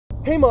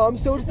Hey Mom,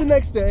 so it's the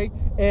next day,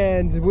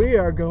 and we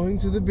are going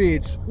to the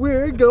beach.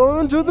 We're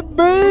going to the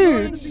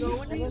beach!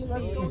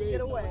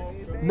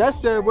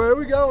 Nesta, where are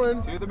we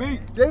going? To the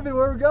beach. David,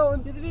 where are we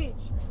going? To the beach.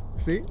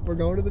 See, we're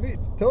going to the beach.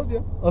 Told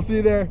you. I'll see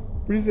you there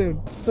pretty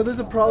soon. So there's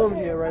a problem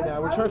here right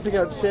now. We're trying to pick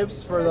out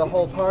chips for the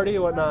whole party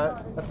and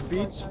whatnot at the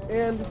beach,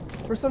 and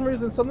for some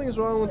reason something is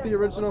wrong with the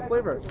original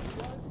flavor.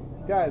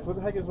 Guys, what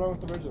the heck is wrong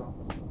with the original?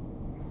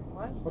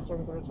 What? What's wrong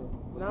with the original?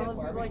 Not if you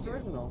like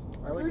original.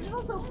 I like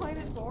Original's so plain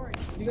and boring.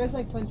 Do you guys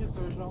like Sun Chips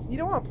original? You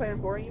don't want plain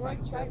and boring. You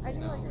want chips. I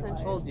do like Sun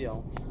Chips. Whole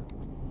deal.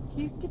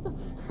 Keith, get the.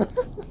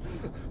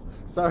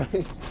 Sorry,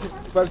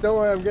 but don't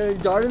worry, I'm getting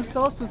garden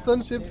salsa,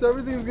 sun chips,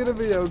 everything's gonna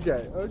be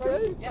okay,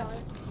 okay? Yes.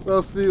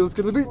 Well, see, let's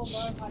go to the beach.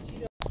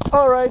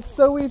 Alright,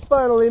 so we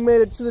finally made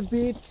it to the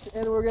beach,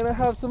 and we're gonna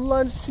have some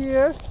lunch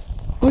here.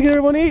 Look at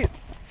everyone eat!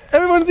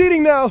 Everyone's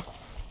eating now!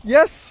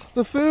 Yes,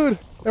 the food!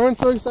 Everyone's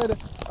so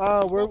excited.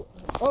 Oh,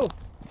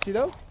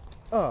 Cheeto?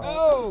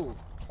 Oh,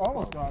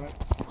 almost got it.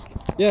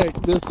 Yeah,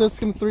 the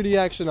System 3D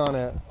action on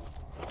it.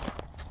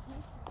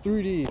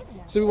 3D.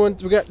 So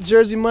we got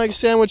Jersey Mike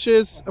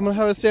sandwiches. I'm gonna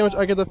have a sandwich.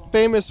 I get the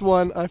famous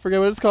one. I forget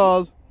what it's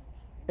called.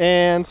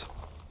 And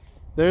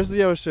there's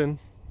the ocean.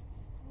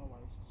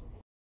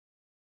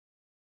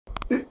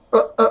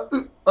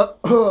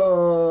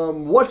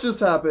 What just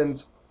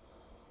happened?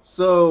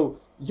 So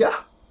yeah.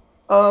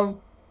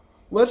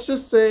 Let's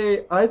just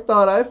say I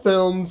thought I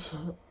filmed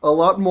a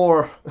lot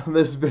more in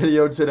this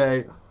video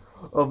today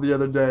of the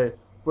other day,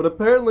 but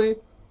apparently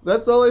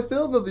that's all I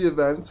filmed of the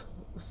event.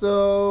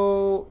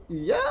 So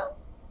yeah,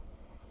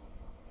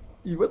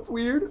 what's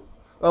weird?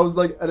 I was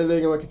like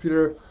editing on my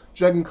computer,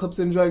 dragging clips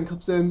in,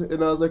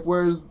 and I was like,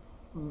 where's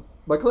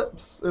my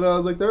clips? And I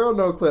was like, there are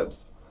no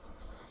clips.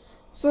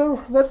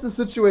 So that's the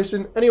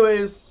situation.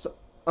 Anyways,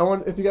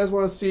 if you guys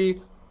want to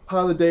see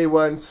how the day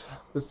went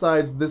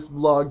besides this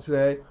vlog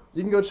today,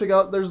 you can go check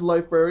out, there's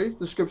Library,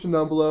 description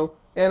down below.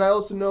 And I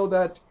also know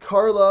that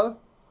Carla's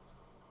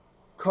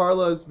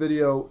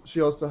video,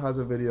 she also has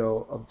a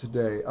video of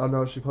today. I don't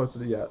know if she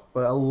posted it yet,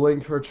 but I'll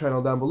link her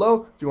channel down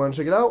below if you want to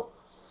check it out.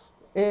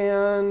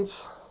 And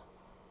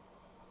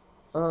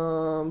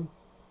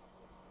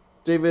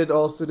David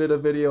also did a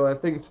video, I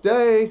think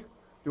today. If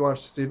you want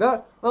to see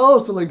that, I'll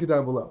also link it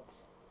down below.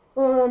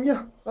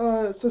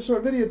 It's a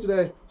short video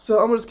today, so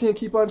I'm just gonna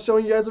keep on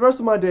showing you guys the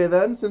rest of my day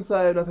then, since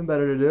I have nothing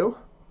better to do.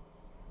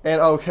 And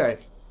okay,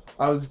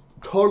 I was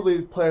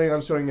totally planning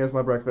on showing you guys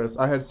my breakfast.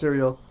 I had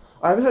cereal.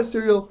 I haven't had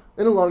cereal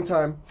in a long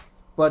time,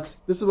 but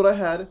this is what I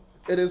had.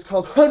 It is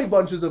called Honey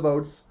Bunches of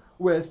Oats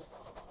with...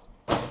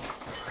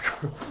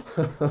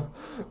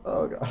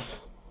 oh gosh.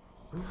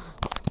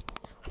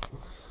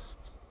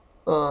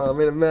 Oh, I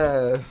made a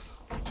mess.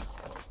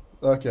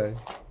 Okay.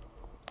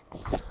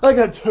 I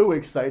got too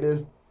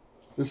excited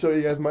to show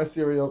you guys my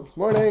cereal this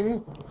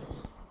morning.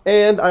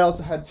 And I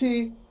also had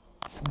tea.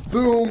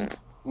 Boom.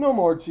 No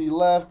more tea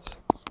left.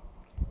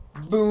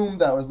 Boom.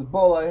 That was the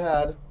bowl I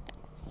had.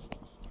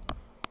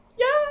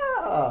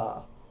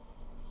 Yeah.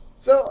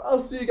 So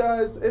I'll see you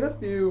guys in a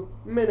few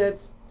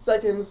minutes,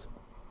 seconds.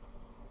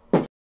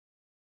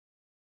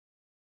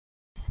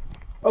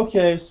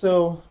 Okay,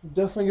 so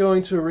definitely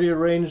going to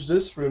rearrange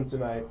this room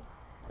tonight.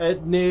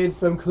 It needs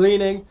some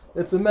cleaning.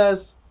 It's a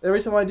mess. Every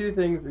time I do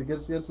things, it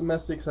gets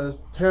messy because I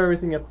just tear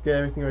everything up to get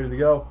everything ready to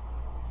go.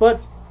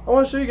 But I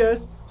want to show you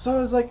guys. So I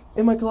was like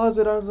in my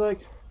closet. I was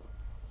like,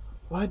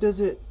 why does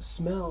it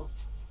smell?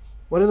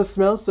 Why does it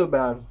smell so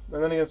bad?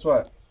 And then guess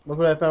what? Look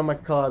what I found in my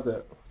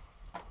closet.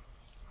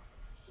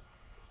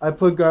 I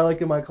put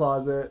garlic in my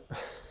closet.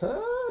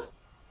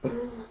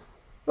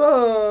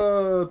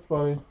 Oh, it's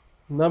funny.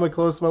 Now my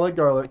clothes smell like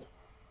garlic.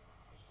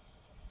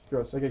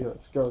 Gross. Okay,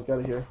 get garlic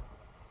out of here.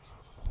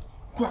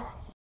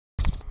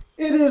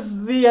 It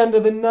is the end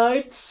of the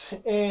night,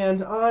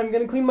 and I'm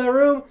gonna clean my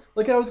room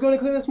like I was going to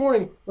clean this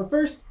morning. But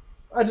first,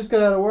 I just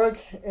got out of work,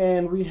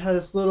 and we had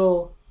this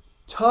little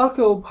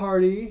taco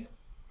party.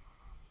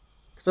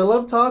 Because I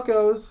love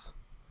tacos.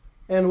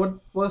 And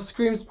what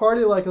screams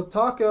party like a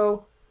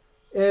taco?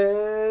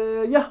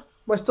 Yeah,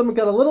 my stomach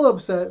got a little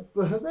upset,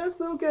 but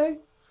that's okay.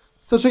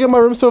 So check out my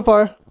room so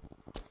far.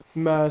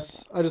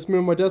 Mess. I just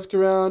moved my desk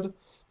around.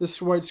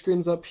 This white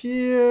screen's up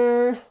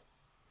here.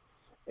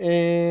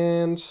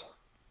 And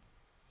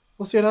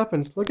we'll see what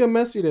happens. Look how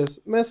messy it is.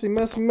 Messy,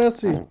 messy,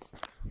 messy.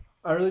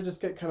 I really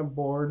just get kind of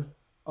bored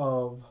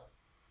of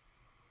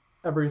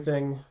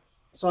everything.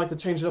 So I like to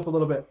change it up a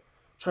little bit.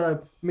 Try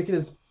to make it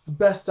as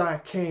best I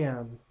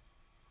can.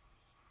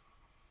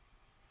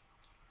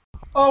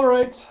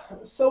 Alright,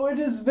 so it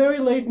is very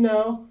late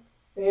now.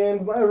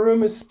 And my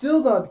room is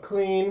still not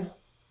clean.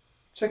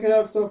 Check it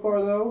out so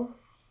far though.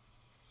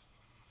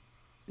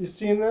 You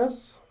seen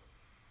this?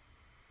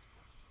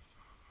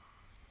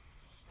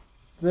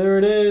 There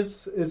it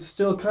is. It's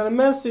still kind of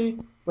messy,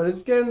 but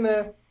it's getting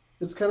there.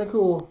 It's kind of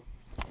cool.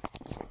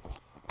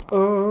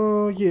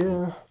 Oh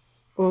yeah.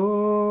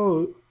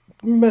 Oh,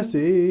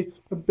 messy.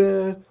 A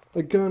bed.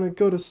 I'm gonna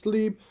go to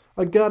sleep.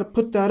 I gotta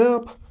put that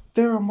up.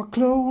 There are my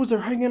clothes. They're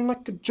hanging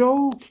like a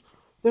joke.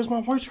 There's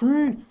my white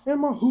screen and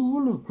my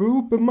hula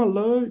hoop and my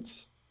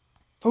lights.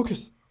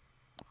 Focus.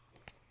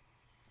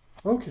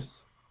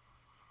 Focus.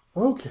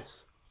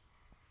 Focus.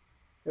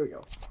 There we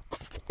go.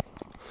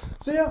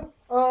 So yeah,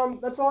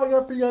 that's all I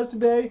got for you guys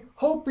today.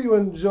 Hope you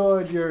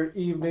enjoyed your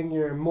evening,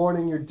 your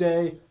morning, your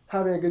day,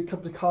 having a good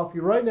cup of coffee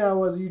right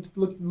now as you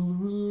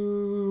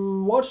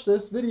watch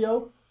this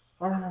video.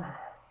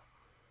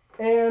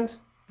 And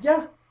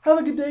yeah, have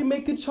a good day,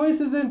 make good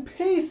choices, and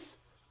peace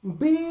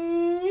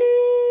be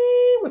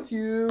with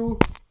you.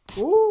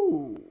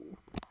 Ooh,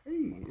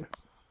 hey.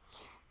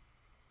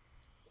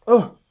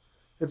 Oh,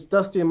 it's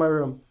dusty in my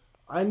room.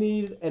 I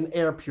need an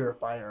air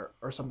purifier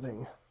or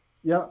something.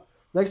 Yeah,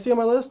 next thing on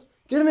my list,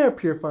 get an air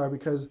purifier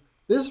because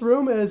this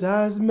room is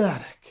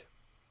asthmatic.